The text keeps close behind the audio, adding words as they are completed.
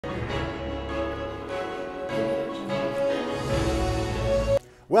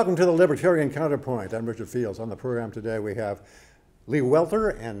Welcome to the Libertarian Counterpoint. I'm Richard Fields. On the program today we have Lee Welter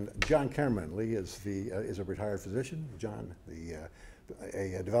and John Cameron. Lee is a retired physician. John,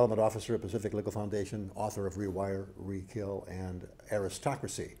 a development officer at Pacific Legal Foundation, author of Rewire, Rekill, and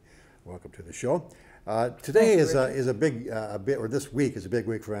Aristocracy. Welcome to the show. Today is a big this week is a big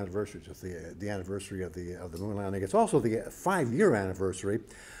week for anniversaries. It's the anniversary of the moon landing. It's also the 5-year anniversary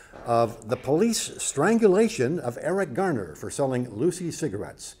of the police strangulation of Eric Garner for selling loosie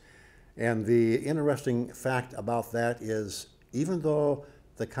cigarettes. And the interesting fact about that is, even though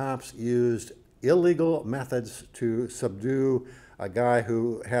the cops used illegal methods to subdue a guy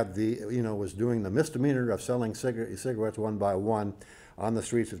who had was doing the misdemeanor of selling cigarettes one by one on the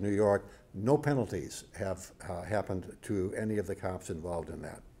streets of New York, no penalties have happened to any of the cops involved in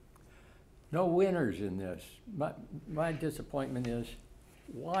that. No winners in this. My disappointment is,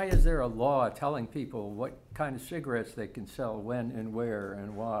 why is there a law telling people what kind of cigarettes they can sell, when and where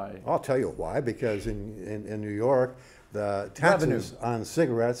and why? I'll tell you why. Because in New York, the taxes on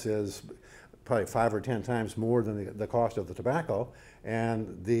cigarettes is probably 5 or 10 times more than the cost of the tobacco,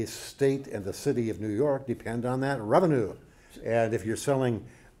 and the state and the city of New York depend on that revenue. And if you're selling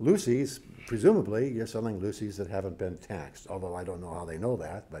loosies, presumably you're selling loosies that haven't been taxed, although I don't know how they know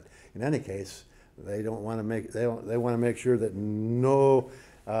that. But in any case, they want to make sure that no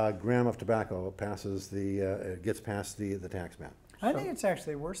gram of tobacco gets past the tax man. I think it's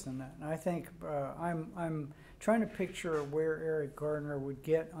actually worse than that. I think I'm trying to picture where Eric Garner would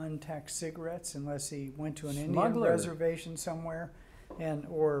get untaxed cigarettes unless he went to an Indian reservation somewhere,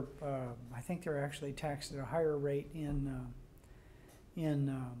 or I think they're actually taxed at a higher rate in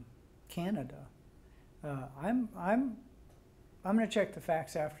Canada. I'm going to check the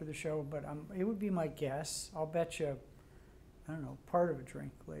facts after the show, but it would be my guess. I'll bet you, I don't know, part of a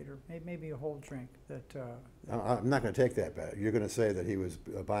drink later, maybe a whole drink. I'm not going to take that bet. You're going to say that he was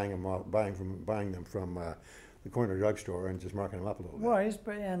buying them from the corner drugstore and just marking them up a little bit. Well,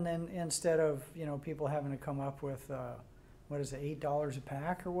 and then instead of people having to come up with what is it, $8 a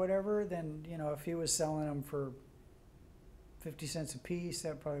pack or whatever, then if he was selling them for 50 cents a piece,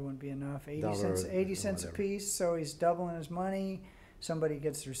 that probably wouldn't be enough. 80 cents a piece, so he's doubling his money. Somebody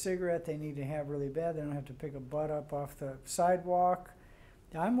gets their cigarette they need to have really bad. They don't have to pick a butt up off the sidewalk.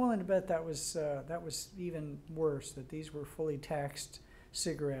 I'm willing to bet that was even worse, that these were fully taxed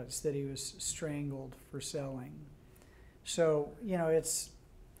cigarettes that he was strangled for selling. So, it's,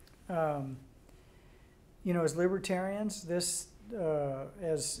 as libertarians, this,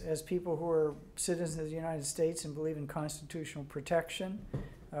 as people who are citizens of the United States and believe in constitutional protection,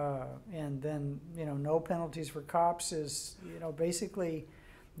 and then no penalties for cops is basically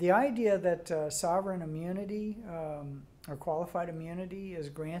the idea that sovereign immunity or qualified immunity is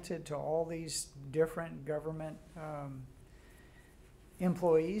granted to all these different government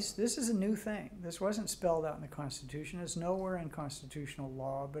employees. This is a new thing. This wasn't spelled out in the Constitution. It's nowhere in constitutional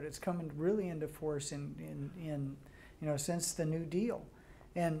law, but it's coming really into force in since the New Deal,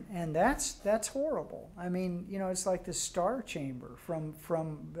 and that's horrible. I mean, it's like the Star Chamber from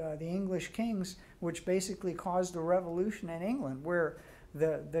the English kings, which basically caused a revolution in England, where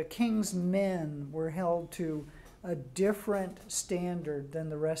the king's men were held to a different standard than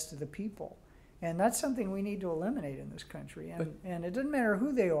the rest of the people, and that's something we need to eliminate in this country. And it doesn't matter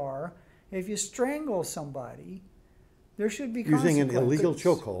who they are. If you strangle somebody, there should be using an illegal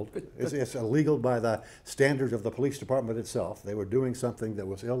chokehold. It's illegal by the standards of the police department itself. They were doing something that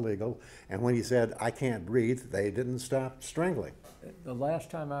was illegal, and when he said, "I can't breathe," they didn't stop strangling. The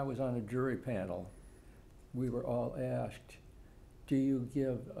last time I was on a jury panel, we were all asked, do you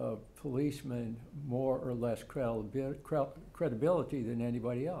give a policeman more or less credibility than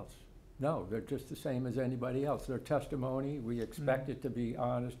anybody else? No, they're just the same as anybody else. Their testimony, we expect it to be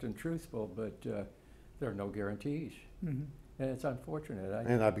honest and truthful, but there are no guarantees. Mm-hmm. And it's unfortunate.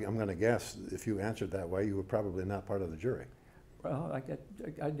 I'm going to guess if you answered that way, you were probably not part of the jury. Well, I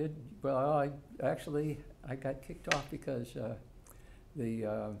got kicked off because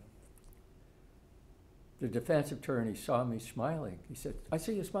the defense attorney saw me smiling. He said, "I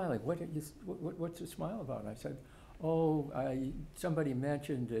see you smiling. What's the smile about?" And I said, "Oh, somebody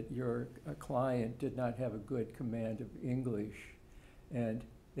mentioned that your client did not have a good command of English, and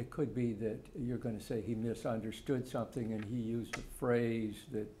it could be that you're going to say he misunderstood something and he used a phrase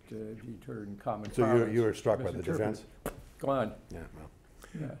that deterred in common parlance." So you were struck by the defense? Go on. Yeah, well.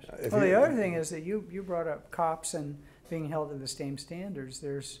 Yes. Well, the other thing is that you brought up cops and being held to the same standards.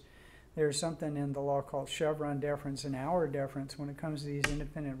 There's something in the law called Chevron deference and Auer deference when it comes to these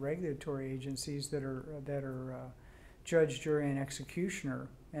independent regulatory agencies that are judge, jury, and executioner,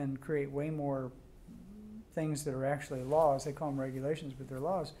 and create way more things that are actually laws. They call them regulations, but they're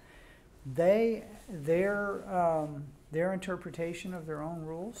laws. Their interpretation of their own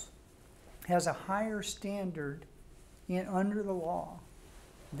rules has a higher standard under the law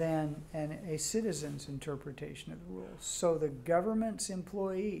than a citizen's interpretation of the rules. So the government's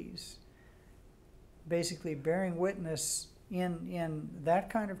employees, basically bearing witness in that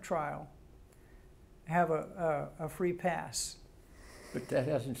kind of trial, have a free pass. But that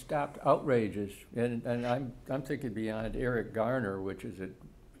hasn't stopped outrages, and I'm thinking beyond Eric Garner, which is a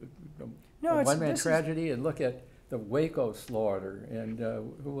one-man tragedy, and look at the Waco slaughter, and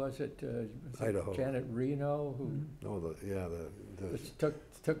who was it? Idaho. Janet Reno, who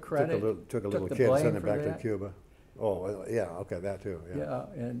took credit, took a little the kid, blame sent him for back that. to Cuba. Oh, yeah, okay, that too. Yeah,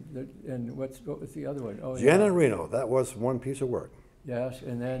 and what was the other one? Oh, Janet Reno, that was one piece of work. Yes,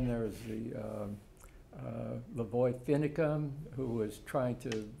 and then there's the Lavoy Finicum, who was trying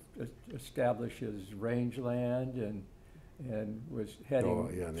to establish his rangeland and was heading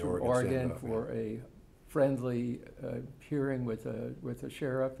through Oregon for a friendly hearing with a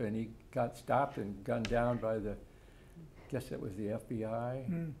sheriff, and he got stopped and gunned down by I guess it was the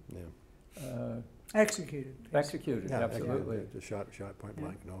FBI. Yeah. Executed. Executed, Yeah, absolutely. Just shot point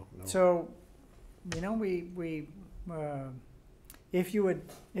blank. No. So, we if you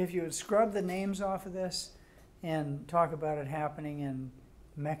would scrub the names off of this and talk about it happening in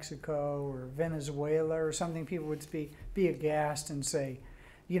Mexico or Venezuela or something, people would be aghast and say,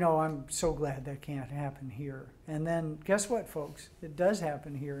 I'm so glad that can't happen here. And then guess what, folks? It does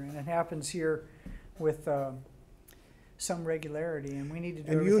happen here, and it happens here with some regularity, and we need to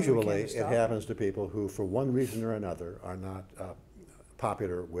do everything we can to usually stop it happens to people who, for one reason or another, are not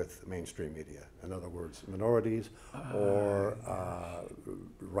popular with mainstream media. In other words, minorities or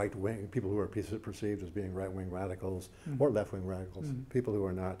right-wing, people who are perceived as being right-wing radicals or left-wing radicals, people who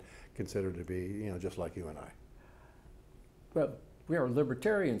are not considered to be, just like you and I. Well, we are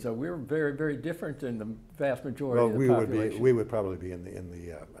libertarians, so we're very, very different than the vast majority of the population. We would probably be in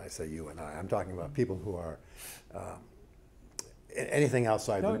the I say you and I'm talking about people who are anything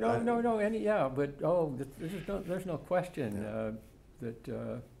outside. No, but there's no question that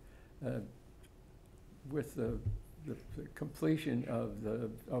with the completion of the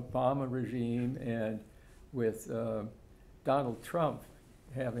Obama regime and with Donald Trump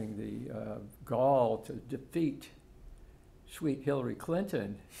having the gall to defeat sweet Hillary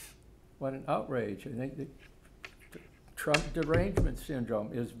Clinton, what an outrage. I think the Trump derangement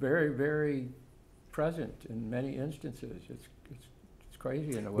syndrome is very, very present in many instances. It's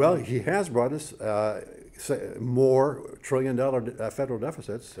crazy in a way. Well, he has brought us more trillion-dollar federal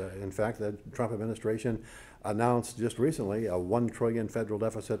deficits. In fact, the Trump administration announced just recently a $1 trillion federal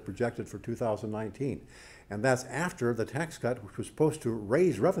deficit projected for 2019. And that's after the tax cut, which was supposed to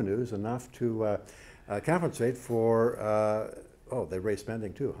raise revenues enough to compensate for, they raised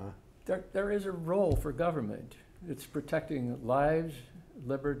spending too, huh? There is a role for government. It's protecting lives,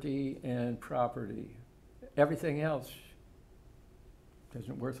 liberty, and property. Everything else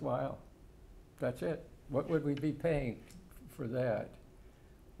isn't worthwhile. That's it. What would we be paying for that?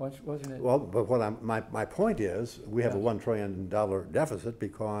 Wasn't it? Well, but my point is, we have a $1 trillion deficit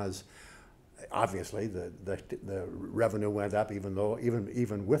because obviously the revenue went up,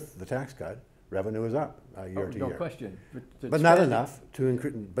 even with the tax cut, revenue is up year to year. No question. But not enough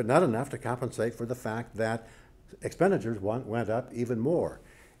to compensate for the fact that expenditures went up even more.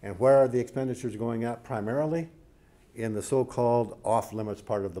 And where are the expenditures going up primarily? In the so-called off-limits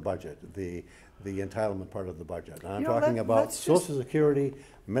part of the budget, the entitlement part of the budget. And I'm talking about Social Security,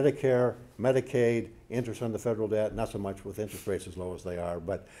 Medicare, Medicaid, interest on the federal debt, not so much with interest rates as low as they are,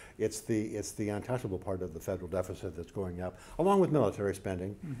 but it's the untouchable part of the federal deficit that's going up, along with military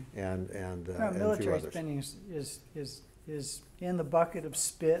spending and military spending is in the bucket of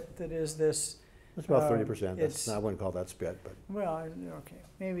spit that is this. It's about 30%. I wouldn't call that spit, but well, okay,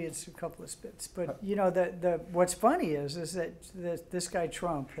 maybe it's a couple of spits. But what's funny is that this guy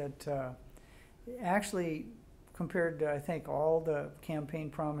Trump that actually, compared to I think all the campaign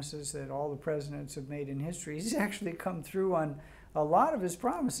promises that all the presidents have made in history, he's actually come through on a lot of his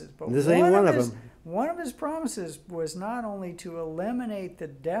promises. But this ain't one of them. One of his promises was not only to eliminate the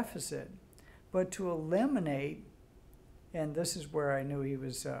deficit, but to eliminate, and this is where I knew he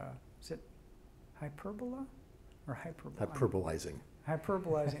was. Is it hyperbola or hyperbola?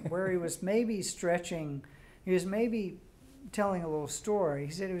 Hyperbolizing, where he was maybe stretching, he was maybe telling a little story.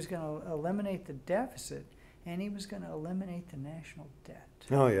 He said he was going to eliminate the deficit, and he was going to eliminate the national debt.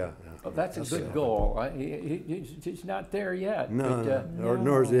 Oh, yeah. Well, that's a good goal. He's not there yet. No, but,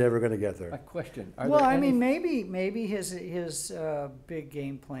 nor is he ever going to get a there. question. Well, I mean, maybe his big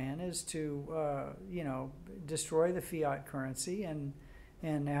game plan is to destroy the fiat currency, and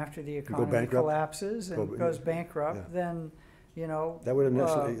after the economy bankrupt? collapses and goes bankrupt, then That would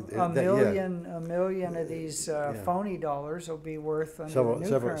initially a million of these phony dollars will be worth under the new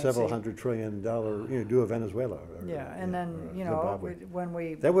currency. several $100 trillion do a Venezuela. And then Zimbabwe. when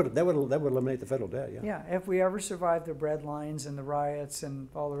we that would eliminate the federal debt. Yeah. if we ever survive the bread lines and the riots and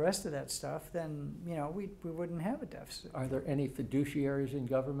all the rest of that stuff, then we wouldn't have a deficit. Are there any fiduciaries in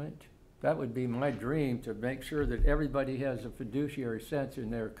government? That would be my dream, to make sure that everybody has a fiduciary sense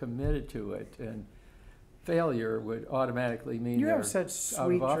and they're committed to it. And failure would automatically mean You they're have such out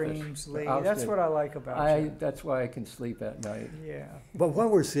sweet of office. dreams, Lee. Ousted. That's what I like about you. That's why I can sleep at night. Yeah. But what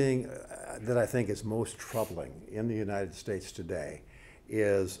we're seeing that I think is most troubling in the United States today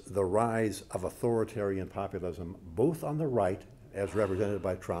is the rise of authoritarian populism, both on the right, as represented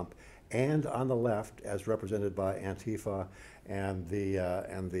by Trump, and on the left, as represented by Antifa and the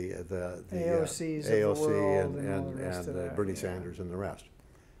AOCs of the AOC world and all the rest and of that, Bernie yeah. Sanders and the rest.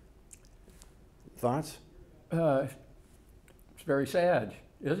 Thoughts? It's very sad,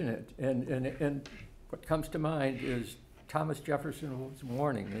 isn't it? And what comes to mind is Thomas Jefferson's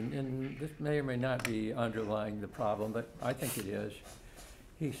warning, and this may or may not be underlying the problem, but I think it is.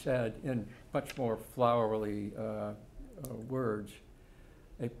 He said in much more flowery words,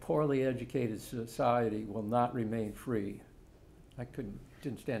 "A poorly educated society will not remain free." I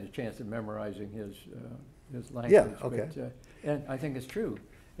didn't stand a chance of memorizing his language. Yeah, okay. But, and I think it's true.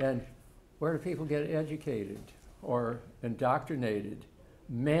 And where do people get educated or indoctrinated?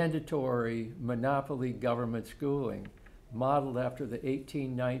 Mandatory monopoly government schooling, modeled after the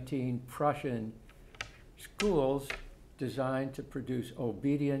 1819 Prussian schools, designed to produce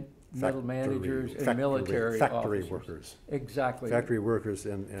obedient middle managers and military factory officers. workers. Exactly. Factory workers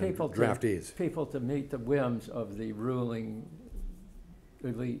and draftees. People to meet the whims of the ruling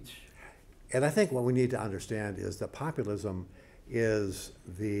elites. And I think what we need to understand is that populism is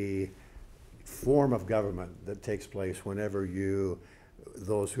the form of government that takes place whenever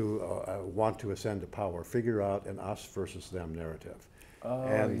those who want to ascend to power figure out an us versus them narrative. Oh,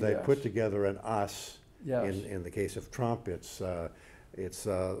 and they yes. put together an us. Yes. In the case of Trump, it's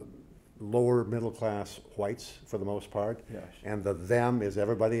lower middle class whites for the most part. Yes. And the them is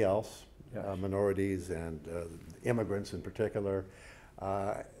everybody else, Yes. minorities and immigrants in particular.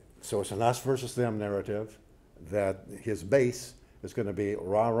 So it's an us versus them narrative that his base is going to be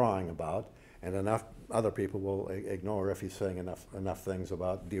rah-rahing about, and enough other people will ignore if he's saying enough things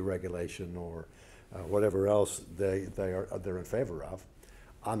about deregulation or whatever else they're in favor of.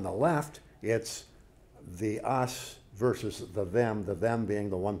 On the left, it's the us versus the them being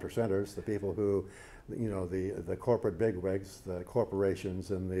the 1%ers, the people who, the corporate bigwigs, the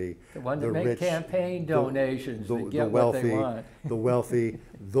corporations and the ones that make rich, campaign donations to get wealthy, what they want. the wealthy,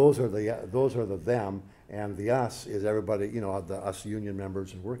 those are the them, and the us is everybody, the us union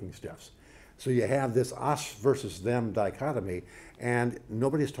members and working staffs. So you have this us versus them dichotomy, and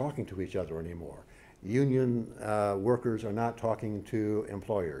nobody's talking to each other anymore. Union workers are not talking to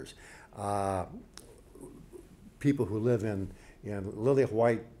employers. People who live in lily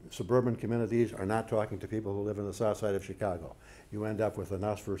white suburban communities are not talking to people who live in the south side of Chicago. You end up with an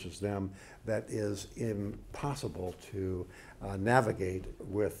us versus them that is impossible to navigate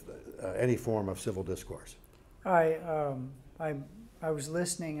with any form of civil discourse. I was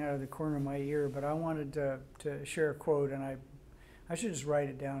listening out of the corner of my ear, but I wanted to share a quote, and I should just write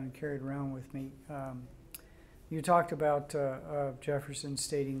it down and carry it around with me. You talked about Jefferson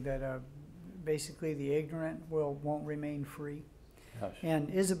stating that basically the ignorant won't remain free. Yes. And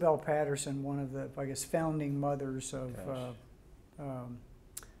Isabel Patterson, one of the, I guess, founding mothers of Yes.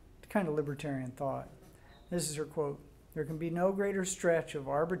 kind of libertarian thought. This is her quote: "There can be no greater stretch of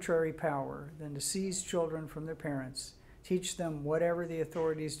arbitrary power than to seize children from their parents, teach them whatever the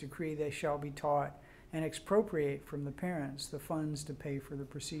authorities decree they shall be taught, and expropriate from the parents the funds to pay for the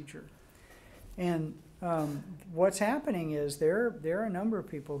procedure." And what's happening is there are a number of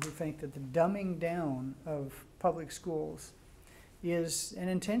people who think that the dumbing down of public schools is an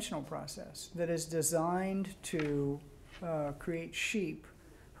intentional process that is designed to create sheep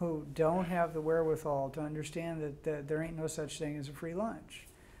who don't have the wherewithal to understand that there ain't no such thing as a free lunch.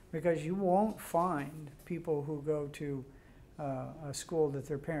 Because you won't find people who go to a school that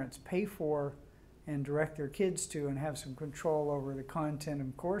their parents pay for and direct their kids to and have some control over the content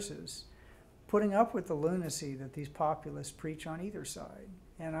of courses, putting up with the lunacy that these populists preach on either side.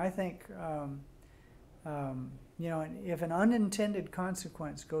 And I think You know, and if an unintended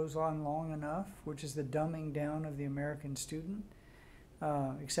consequence goes on long enough, which is the dumbing down of the American student,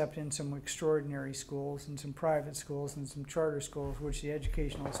 except in some extraordinary schools and some private schools and some charter schools, which the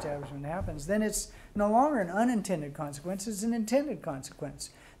educational establishment happens, then it's no longer an unintended consequence, it's an intended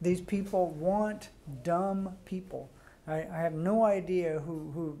consequence. These people want dumb people. I have no idea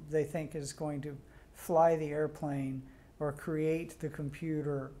who they think is going to fly the airplane or create the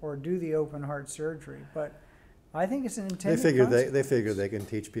computer or do the open heart surgery, but I think it's an intended consequence. They figure they can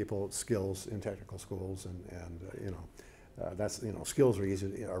teach people skills in technical schools, and you know, that's, you know, skills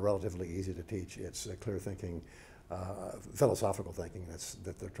are relatively easy to teach. It's clear thinking, philosophical thinking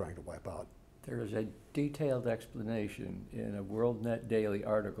that they're trying to wipe out. There is a detailed explanation in a WorldNet Daily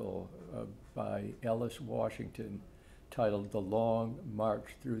article by Ellis Washington titled "The Long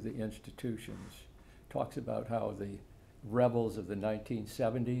March Through the Institutions." Talks about how the rebels of the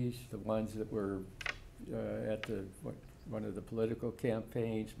 1970s, the ones that were at one of the political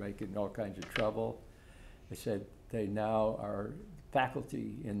campaigns, making all kinds of trouble, they said they now are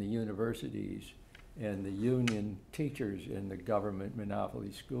faculty in the universities and the union teachers in the government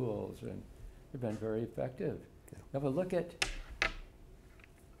monopoly schools, and they've been very effective. Yeah. Now, but look at,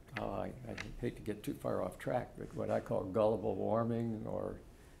 I hate to get too far off track, but what I call gullible warming, or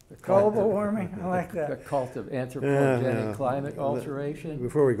Global warming, I like the that. cult of anthropogenic climate alteration.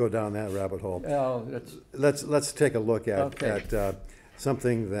 Before we go down that rabbit hole, Oh, let's take a look at, Okay.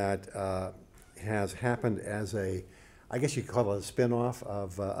 something that has happened as I guess you could call it a spin-off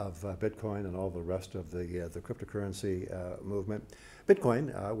of Bitcoin and all the rest of the cryptocurrency movement.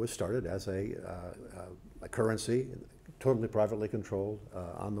 Bitcoin was started as a currency, totally privately controlled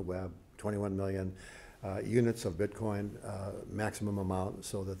on the web, 21 million units of Bitcoin, maximum amount,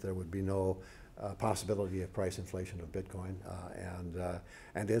 so that there would be no possibility of price inflation of Bitcoin,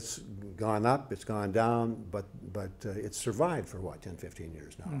 and it's gone up, it's gone down, but it's survived for what, 10, 15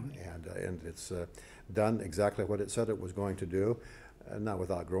 years now, and it's done exactly what it said it was going to do, not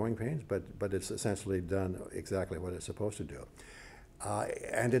without growing pains, but it's essentially done exactly what it's supposed to do.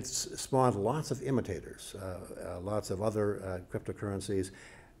 And it's spawned lots of imitators, lots of other cryptocurrencies,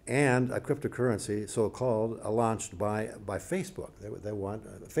 and a cryptocurrency, so-called, launched by Facebook.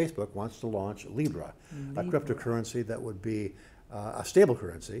 Facebook wants to launch Libra, a cryptocurrency that would be a stable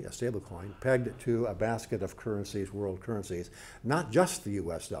currency, a stable coin, pegged to a basket of currencies, world currencies, not just the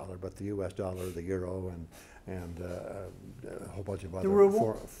U.S. dollar, but the U.S. dollar, the euro, and a whole bunch of other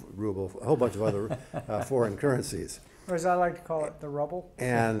ruble, a whole bunch of other foreign currencies. Or as I like to call it, the rubble.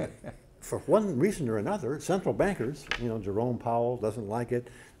 And for one reason or another, central bankers, you know, Jerome Powell doesn't like it,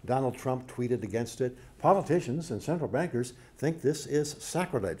 Donald Trump tweeted against it. Politicians and central bankers think this is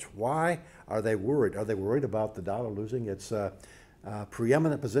sacrilege. Why are they worried? Are they worried about the dollar losing its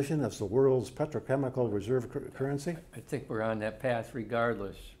preeminent position as the world's petrochemical reserve currency? I think we're on that path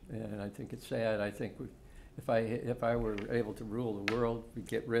regardless, and I think it's sad. I think if I were able to rule the world, we'd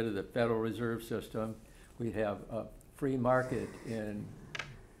get rid of the Federal Reserve System. We'd have a free market in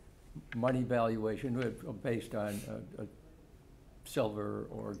money valuation based on a silver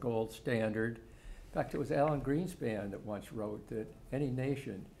or gold standard. In fact, it was Alan Greenspan that once wrote that any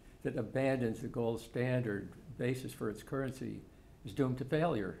nation that abandons the gold standard basis for its currency is doomed to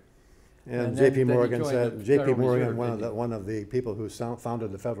failure. And J.P. Morgan said, J.P. Morgan, one of the people who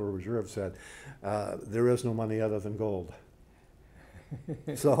founded the Federal Reserve, said, there is no money other than gold.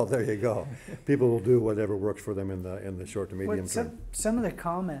 So there you go. People will do whatever works for them in the short to medium term. Some of the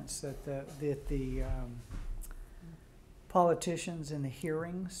comments that the politicians in the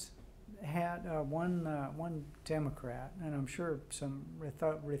hearings had, one Democrat, and I'm sure some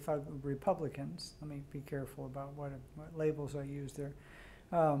Republicans, let me be careful about what labels I use there,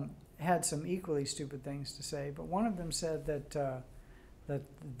 had some equally stupid things to say, but one of them said that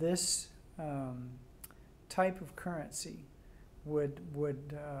this type of currency would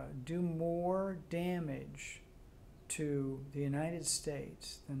do more damage to the United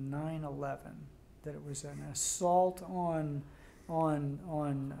States than 9/11. That it was an assault on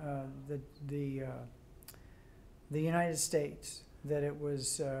the United States. That it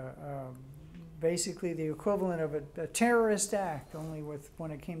was basically the equivalent of a terrorist act, only when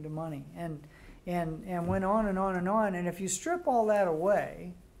it came to money, and went on and on and on. And if you strip all that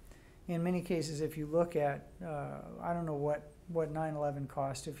away, in many cases, if you look at I don't know what 9/11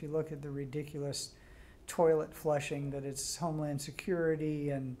 cost. If you look at the ridiculous toilet flushing that it's Homeland Security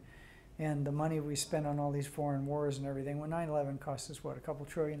and the money we spend on all these foreign wars and everything, when 9/11 cost us, what, $2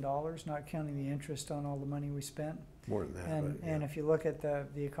 trillion, not counting the interest on all the money we spent? More than that. And if you look at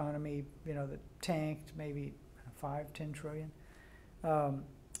the economy, you know, that tanked maybe 5-10 trillion.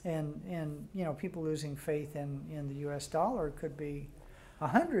 and you know, people losing faith in the U.S. dollar could be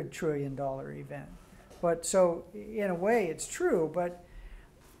 $100 trillion event. But so in a way, it's true. But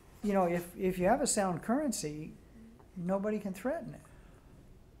you know, if you have a sound currency, nobody can threaten it.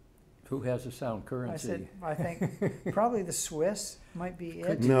 Who has a sound currency? I think probably the Swiss might be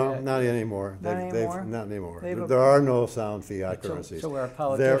it. No, not anymore. Not anymore? Not anymore. They've There are no sound fiat So- currencies. so our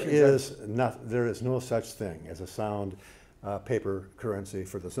There politicians is no such thing as a sound paper currency,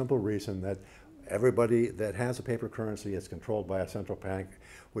 for the simple reason that everybody that has a paper currency is controlled by a central bank,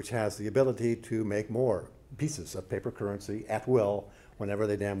 which has the ability to make more pieces of paper currency at will whenever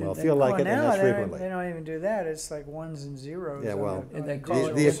they damn well feel like it, and now as frequently. they don't even do that. It's like ones and zeros. Yeah, well, And they on call the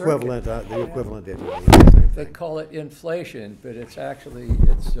it The digital equivalent, circuit. the Yeah. equivalent is the same They thing. call it inflation, but it's actually,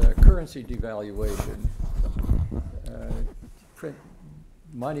 it's currency devaluation. Print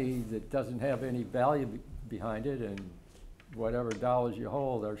money that doesn't have any value behind it, and whatever dollars you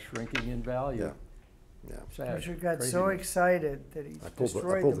hold are shrinking in value. Yeah, yeah. Sad, Richard got so craziness. excited that he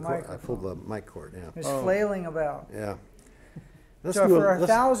destroyed the I microphone. pulled the mic cord, yeah. He was Oh. flailing about. Yeah. Let's So do for our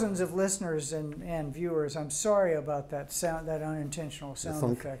let's- thousands of listeners and viewers, I'm sorry about that sound, that unintentional sound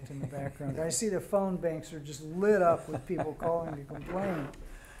thunk. effect in the background. I see the phone banks are just lit up with people calling to complain.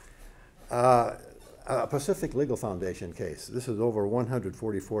 A Pacific Legal Foundation case. This is over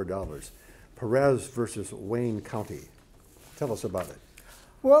 $144. Perez versus Wayne County. Tell us about it.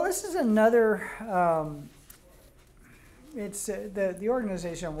 Well, this is another. It's the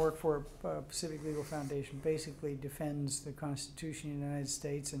organization I work for, Pacific Legal Foundation, basically defends the Constitution of the United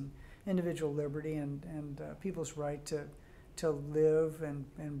States and individual liberty and people's right to live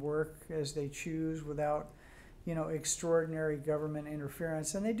and work as they choose without, you know, extraordinary government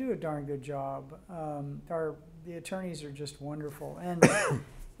interference, and they do a darn good job. The attorneys are just wonderful, and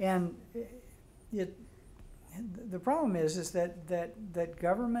the problem is that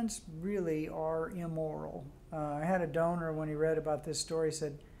governments really are immoral. I had a donor, when he read about this story,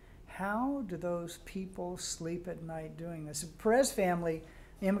 said, "How do those people sleep at night doing this?" The Perez family,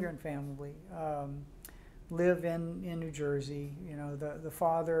 immigrant family, live in New Jersey. You know, the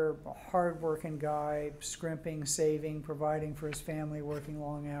father, a hard-working guy, scrimping, saving, providing for his family, working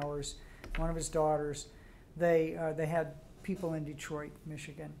long hours. One of his daughters, they had people in Detroit,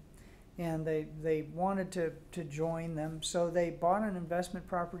 Michigan, and they wanted to join them, so they bought an investment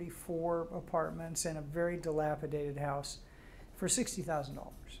property, 4 apartments and a very dilapidated house for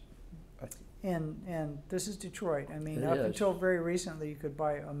 $60,000. And this is Detroit. I mean, It up is. until very recently, you could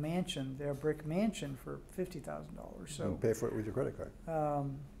buy a mansion, a brick mansion, for $50,000. So, And pay for it with your credit card.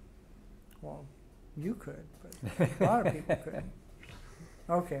 well, you could, but a lot of people couldn't.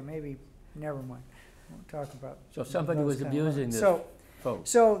 Okay, maybe, never mind. Won't talk about. So somebody those was kind of abusing loans. this So, folks.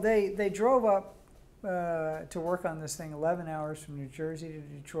 so they drove up to work on this thing 11 hours from New Jersey to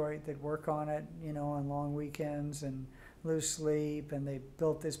Detroit. They'd work on it, you know, on long weekends and lose sleep, and they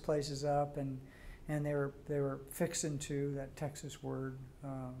built these places up, and they were fixing to, that Texas word,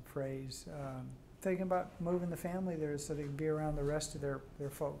 phrase, thinking about moving the family there so they could be around the rest of their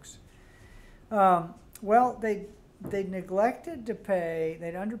folks. Well, they neglected to pay.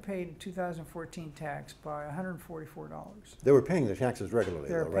 They'd underpaid 2014 tax by $144. They were paying their taxes regularly,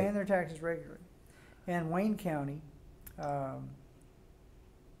 They're though, paying right? their taxes regularly. And Wayne County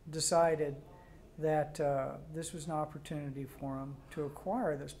decided that this was an opportunity for them to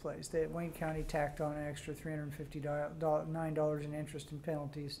acquire this place. Wayne County tacked on an extra $359 in interest and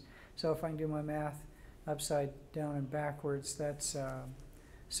penalties. So if I can do my math upside down and backwards, that's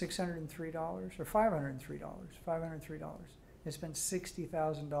 $603 or $503. They spent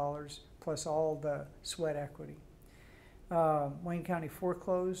 $60,000 plus all the sweat equity. Wayne County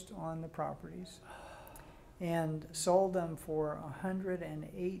foreclosed on the properties and sold them for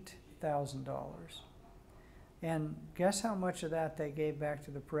 $108,000. And guess how much of that they gave back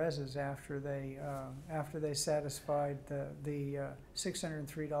to the Perez's after they satisfied the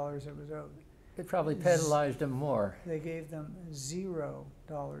 $603 that was owed? They probably penalized them more. They gave them $0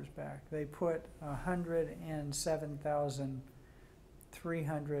 back. They put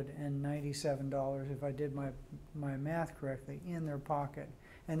 $107,397, if I did my math correctly, in their pocket.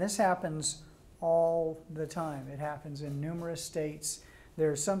 And this happens all the time. It happens in numerous states.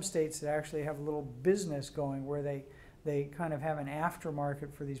 There are some states that actually have a little business going where they kind of have an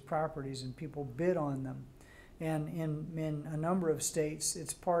aftermarket for these properties and people bid on them. And in a number of states,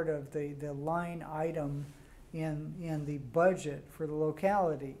 it's part of the line item in the budget for the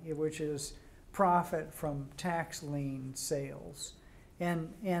locality, which is profit from tax lien sales.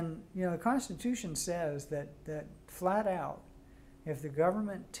 And you know, the Constitution says that flat out, if the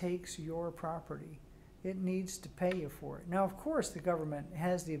government takes your property, it needs to pay you for it. Now, of course, the government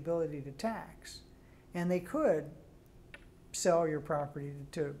has the ability to tax, and they could sell your property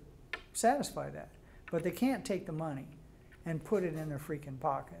to satisfy that, but they can't take the money and put it in their freaking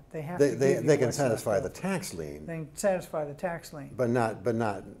pocket. They have to give you they can what's satisfy left the over. tax lien, They can satisfy the tax lien, but not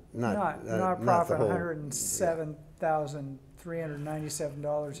not the profit whole,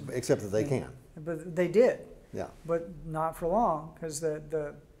 $107,397. except that they can. But they did. Yeah. But not for long, because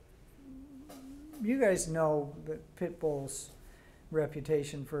you guys know that Pitbull's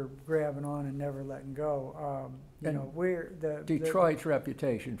reputation for grabbing on and never letting go. You know, Detroit's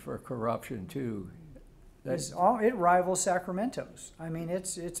reputation for corruption too. It rivals Sacramento's. I mean,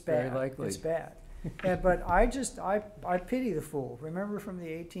 it's bad. Very likely. It's bad. But I pity the fool. Remember from the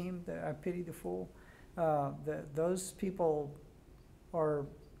A-Team that I pity the fool? Those people are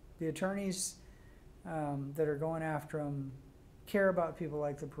the attorneys that are going after them. Care about people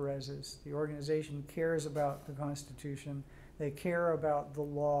like the Perez's. The organization cares about the Constitution. They care about the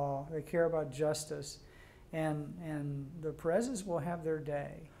law. They care about justice. And the Perez's will have their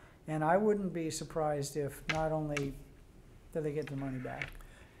day. And I wouldn't be surprised if not only that they get their money back,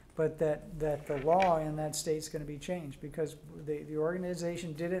 but that the law in that state's going to be changed, because the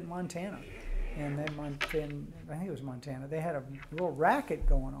organization did it in Montana. And then I think it was Montana. They had a real racket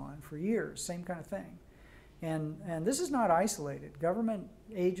going on for years, same kind of thing. And this is not isolated. Government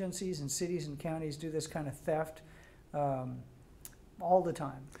agencies and cities and counties do this kind of theft all the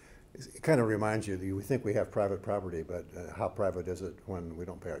time. It kind of reminds you that you think we have private property, but how private is it when we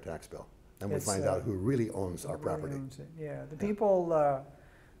don't pay our tax bill? And we find out who really owns our property. Owns it. Yeah, the people,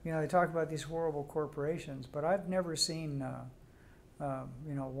 you know, they talk about these horrible corporations, but I've never seen,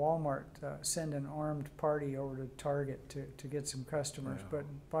 you know, Walmart send an armed party over to Target to get some customers. Yeah. But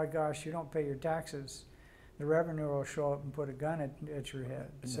by gosh, you don't pay your taxes, the revenue will show up and put a gun at your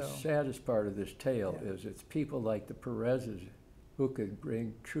head. And so the saddest part of this tale is it's people like the Perez's who could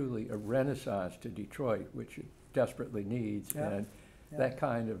bring truly a renaissance to Detroit, which it desperately needs, and that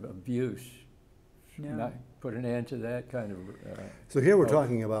kind of abuse, not put an end to that kind of... So here we're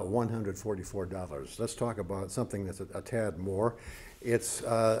talking about $144. Let's talk about something that's a tad more. It's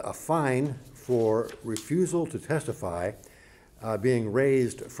a fine for refusal to testify being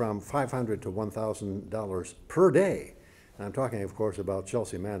raised from $500 to $1,000 per day. And I'm talking, of course, about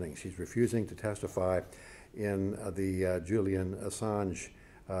Chelsea Manning. She's refusing to testify in the Julian Assange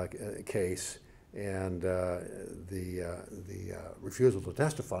case, and the refusal to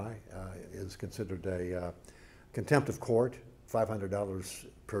testify is considered a contempt of court, $500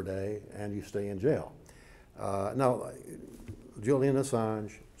 per day, and you stay in jail. Now, Julian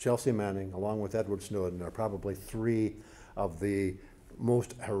Assange, Chelsea Manning, along with Edward Snowden, are probably three of the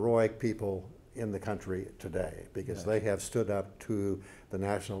most heroic people in the country today, because they have stood up to the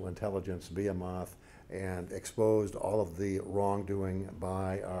national intelligence behemoth and exposed all of the wrongdoing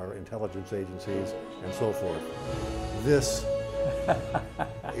by our intelligence agencies and so forth. This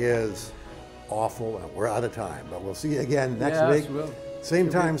is awful, and we're out of time, but we'll see you again next week. Same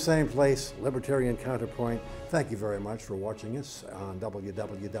time, same place, Libertarian Counterpoint. Thank you very much for watching us on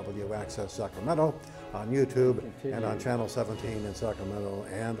WWW Access Sacramento, on YouTube, and on Channel 17 in Sacramento,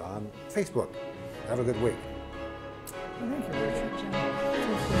 and on Facebook. Have a good week. Thank you, Richard.